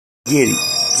Get it.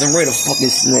 Cause I'm ready to fucking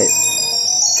snap.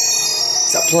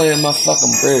 Stop playing my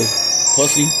fucking bread,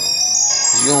 pussy.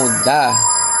 You gonna die.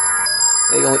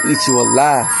 They gonna eat you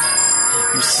alive.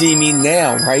 You see me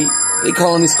now, right? They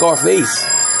calling me Scarface.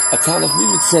 A kind of me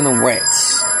with 10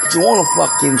 rats. But you wanna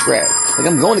fucking trap. Like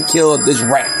I'm gonna kill this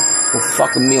rat. Don't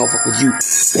fuck with me, I'll fuck with you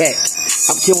back.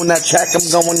 I'm killing that track, I'm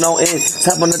going on in.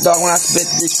 Tap on the dog when I spit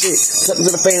this shit.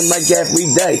 Something to the fame like every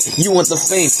day. You want the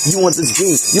fame, you want this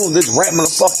game, you want this rap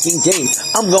motherfucking game.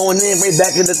 I'm going in right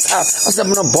back at the top. I'm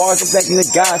stepping on bars, I'm backing the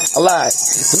God alive.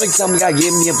 So make time God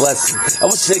give me a blessing. I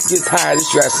was sick, get tired of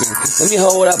stressing. Let me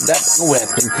hold up that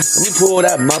weapon. Let me pull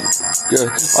that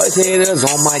motherfucker. All these haters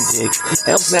on my dick.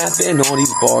 And I'm snapping on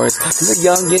these bars. Cause the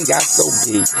youngin' got so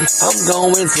big. I'm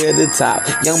going to the top.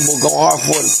 Young boy going hard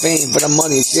for the fame, for the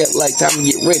money and shit like time to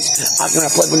get rich. I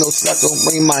cannot play with no sucker, don't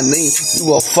bring my name.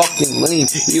 You a fucking lame.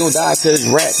 You gon' die to this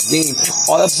rap game.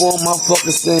 All up on my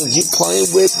fucking sins. You playing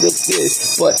with the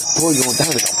kids, but boy, you gon'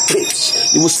 die like a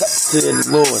bitch. You was stuck to the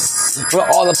Lord. But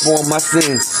all up on my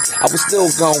sins, I was still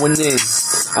going in.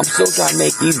 I'm still trying to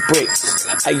make these bricks.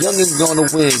 A youngin's gonna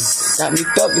win. Got me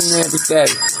thugging every day.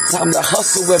 Time to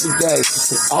hustle every day.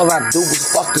 All I do is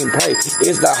fucking pray.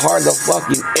 Is that hard the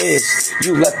fucking is?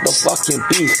 You let the fucking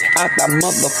beast out that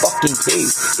motherfucking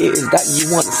cage. It is that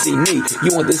you want to see me.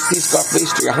 You want to see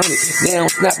SCAREFACE300. Now I'm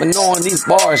snapping on these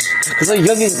bars. Cause a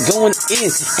youngin' going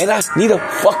in. And I need a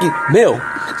fucking meal.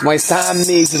 Somebody sign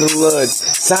me to the Lord.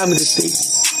 Sign me to see.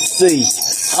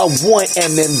 I want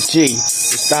MMG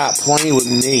to stop playing with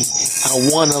me. I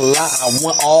want a lot. I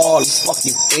want all this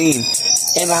fucking fame.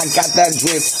 And I got that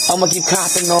drip. I'ma keep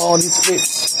copping all these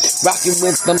fits. Rocking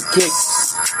with them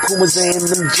kicks. Pumas and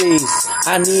them J's.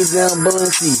 I need them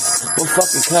bullets. But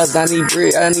fucking cuz I need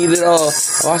bread. I need it all.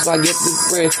 Watch when I get this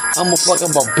bread. I'ma fuck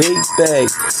up a big bag.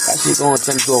 That shit gonna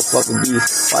turn into a fucking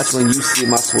beast. Watch when you see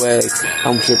my swag.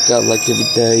 I'm tripped out like every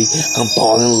day. I'm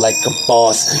balling like a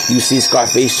boss. You see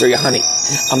SCAREFACE300.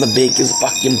 I'm the biggest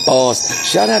fucking boss.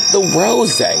 Shout out to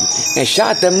Rose. And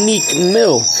shout out to Meek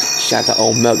Mill. Shout out to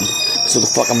Old Melly. So the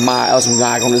fuck am I else am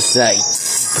I gonna say?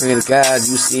 Pray to God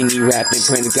you see me rapping.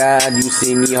 Pray to God you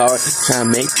see me hard. Trying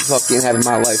to make you fucking have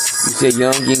my life. You say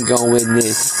youngin' going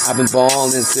in. I've been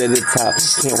balling to the top.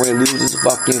 Can't wait to lose this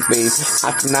fucking face.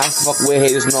 I cannot fuck with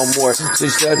haters no more.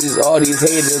 So judges all these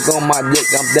haters on my dick.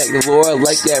 I'm thanking the Lord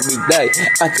like every day.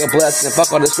 I can bless and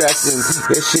fuck all the stressing.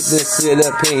 This shit just to the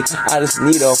pain. I just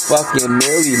need a fucking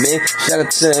Millie, man. Shout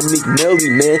out to Meek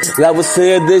Millie, man. Level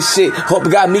said this shit. Hope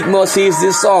God Meek Mill sees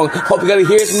this song. Hope God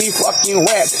hears me fucking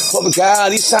rap. Hope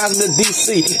God he's signing to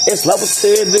DC. It's level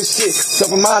said this shit. So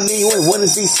remind me when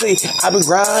is DC. I've been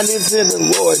grinding to the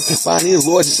Lord. But I need the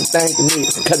Lord just to thank me.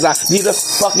 Cause I need a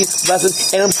fucking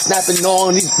blessing. And I'm snapping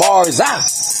on these bars.